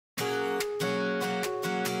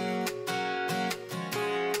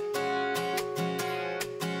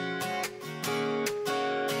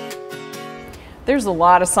There's a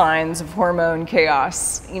lot of signs of hormone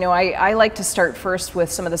chaos. You know, I like to start first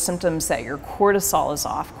with some of the symptoms that your cortisol is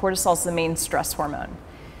off. Cortisol is the main stress hormone.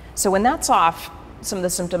 So when that's off, some of the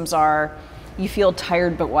symptoms are you feel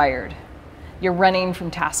tired but wired. You're running from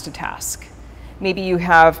task to task. Maybe you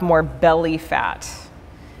have more belly fat.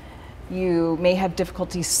 You may have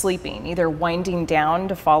difficulty sleeping, either winding down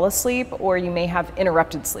to fall asleep, or you may have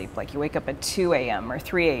interrupted sleep, like you wake up at 2 a.m. or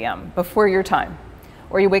 3 a.m. before your time.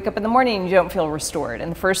 Or you wake up in the morning and you don't feel restored,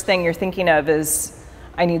 and the first thing you're thinking of is,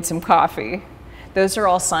 I need some coffee. Those are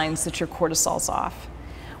all signs that your cortisol's off.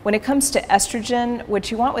 When it comes to estrogen,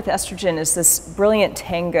 what you want with estrogen is this brilliant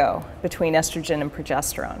tango between estrogen and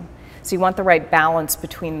progesterone. So you want the right balance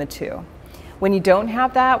between the two. When you don't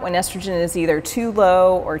have that, when estrogen is either too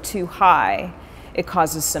low or too high, it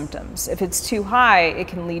causes symptoms. If it's too high, it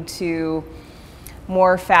can lead to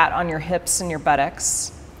more fat on your hips and your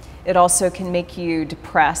buttocks. It also can make you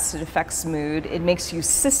depressed. It affects mood. It makes you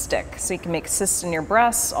cystic, so you can make cysts in your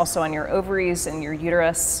breasts, also on your ovaries and your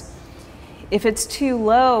uterus. If it's too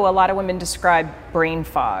low, a lot of women describe brain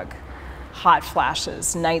fog, hot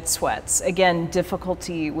flashes, night sweats, again,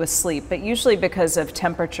 difficulty with sleep, but usually because of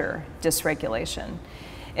temperature dysregulation.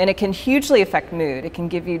 And it can hugely affect mood. It can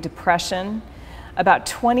give you depression. About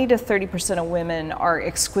 20 to 30% of women are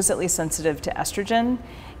exquisitely sensitive to estrogen.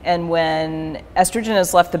 And when estrogen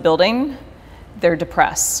has left the building, they're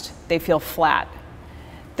depressed. They feel flat.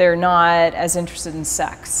 They're not as interested in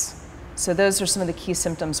sex. So those are some of the key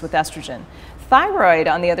symptoms with estrogen. Thyroid,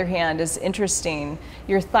 on the other hand, is interesting.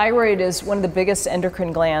 Your thyroid is one of the biggest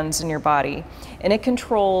endocrine glands in your body, and it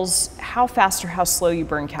controls how fast or how slow you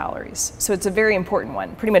burn calories. So it's a very important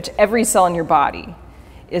one. Pretty much every cell in your body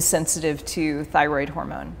is sensitive to thyroid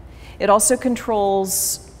hormone. It also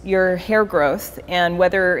controls your hair growth and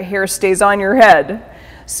whether hair stays on your head.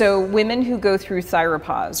 So women who go through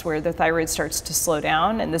thyropause, where the thyroid starts to slow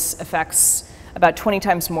down, and this affects about 20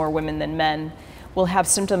 times more women than men, will have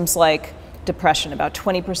symptoms like depression. About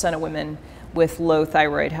 20% of women with low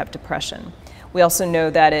thyroid have depression. We also know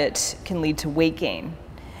that it can lead to weight gain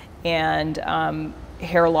and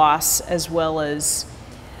hair loss, as well as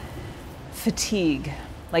fatigue,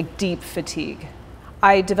 like deep fatigue.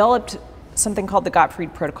 I developed something called the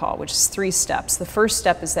Gottfried protocol, which is 3 steps. The first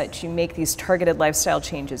step is that you make these targeted lifestyle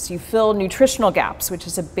changes. You fill nutritional gaps, which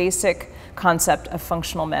is a basic concept of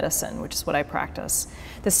functional medicine, which is what I practice.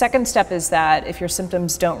 The second step is that if your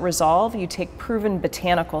symptoms don't resolve, you take proven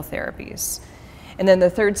botanical therapies. And then the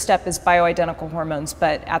third step is bioidentical hormones,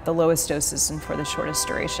 but at the lowest doses and for the shortest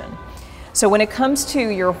duration. So when it comes to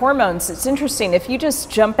your hormones, it's interesting. If you just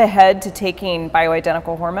jump ahead to taking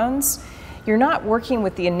bioidentical hormones, you're not working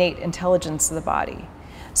with the innate intelligence of the body.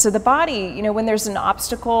 So the body, you know, when there's an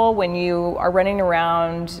obstacle, when you are running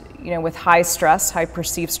around, you know, with high stress, high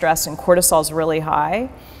perceived stress, and cortisol is really high,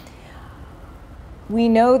 we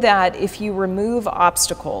know that if you remove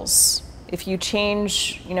obstacles, if you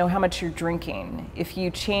change, you know, how much you're drinking, if you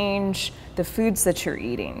change the foods that you're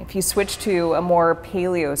eating, if you switch to a more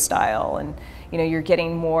paleo style and you know, you're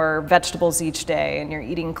getting more vegetables each day and you're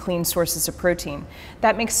eating clean sources of protein,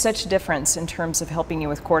 that makes such a difference in terms of helping you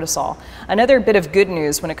with cortisol. Another bit of good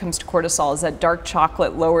news when it comes to cortisol is that dark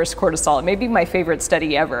chocolate lowers cortisol. It may be my favorite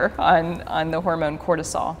study ever on the hormone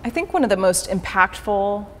cortisol. I think one of the most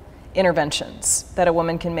impactful interventions that a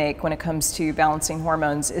woman can make when it comes to balancing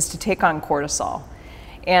hormones is to take on cortisol.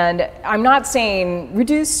 And I'm not saying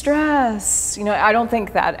reduce stress, you know, I don't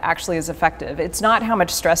think that actually is effective. It's not how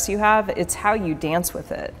much stress you have, it's how you dance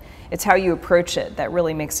with it. It's how you approach it that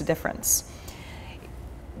really makes a difference.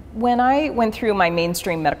 When I went through my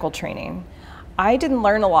mainstream medical training, I didn't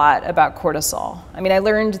learn a lot about cortisol. I mean, I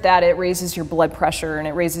learned that it raises your blood pressure and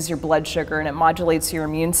it raises your blood sugar and it modulates your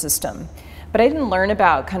immune system. But I didn't learn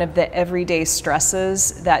about kind of the everyday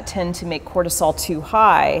stresses that tend to make cortisol too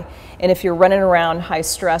high. And if you're running around high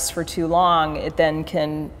stress for too long,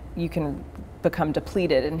 you can become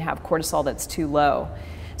depleted and have cortisol that's too low.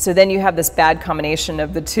 So then you have this bad combination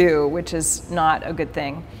of the two, which is not a good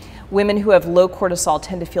thing. Women who have low cortisol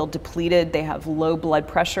tend to feel depleted. They have low blood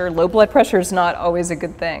pressure. Low blood pressure is not always a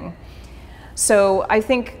good thing. So I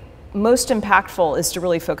think most impactful is to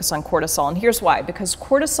really focus on cortisol. And here's why, because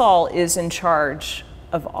cortisol is in charge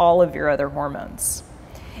of all of your other hormones.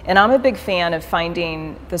 And I'm a big fan of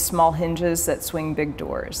finding the small hinges that swing big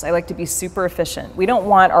doors. I like to be super efficient. We don't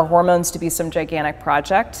want our hormones to be some gigantic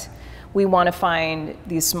project. We want to find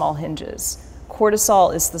these small hinges.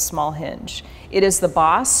 cortisol is the small hinge. It is the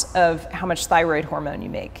boss of how much thyroid hormone you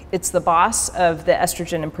make. It's the boss of the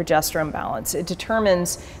estrogen and progesterone balance. It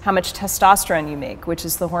determines how much testosterone you make, which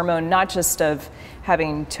is the hormone not just of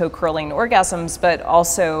having toe-curling orgasms, but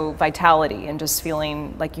also vitality and just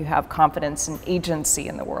feeling like you have confidence and agency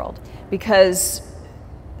in the world. Because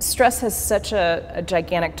stress has such a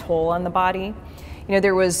gigantic toll on the body. You know,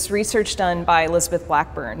 there was research done by Elizabeth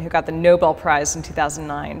Blackburn, who got the Nobel Prize in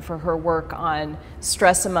 2009 for her work on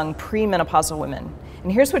stress among premenopausal women.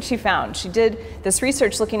 And here's what she found. She did this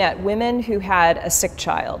research looking at women who had a sick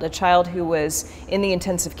child, a child who was in the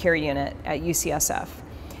intensive care unit at UCSF.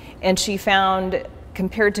 And she found,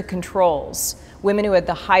 compared to controls, women who had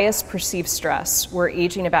the highest perceived stress were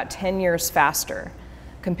aging about 10 years faster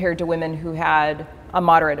compared to women who had a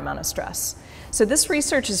moderate amount of stress. So this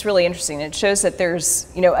research is really interesting. It shows that there's,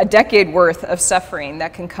 a decade worth of suffering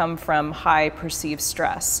that can come from high perceived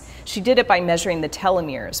stress. She did it by measuring the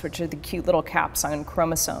telomeres, which are the cute little caps on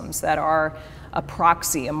chromosomes that are a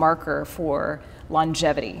proxy, a marker for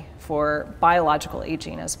longevity, for biological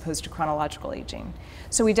aging as opposed to chronological aging.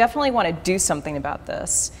 So we definitely want to do something about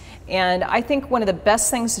this. And I think one of the best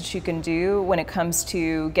things that you can do when it comes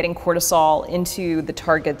to getting cortisol into the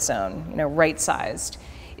target zone, right-sized,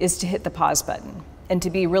 is to hit the pause button and to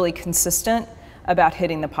be really consistent about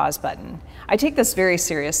hitting the pause button. I take this very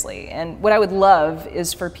seriously, and what I would love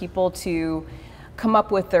is for people to come up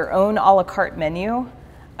with their own a la carte menu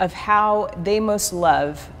of how they most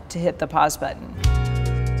love to hit the pause button.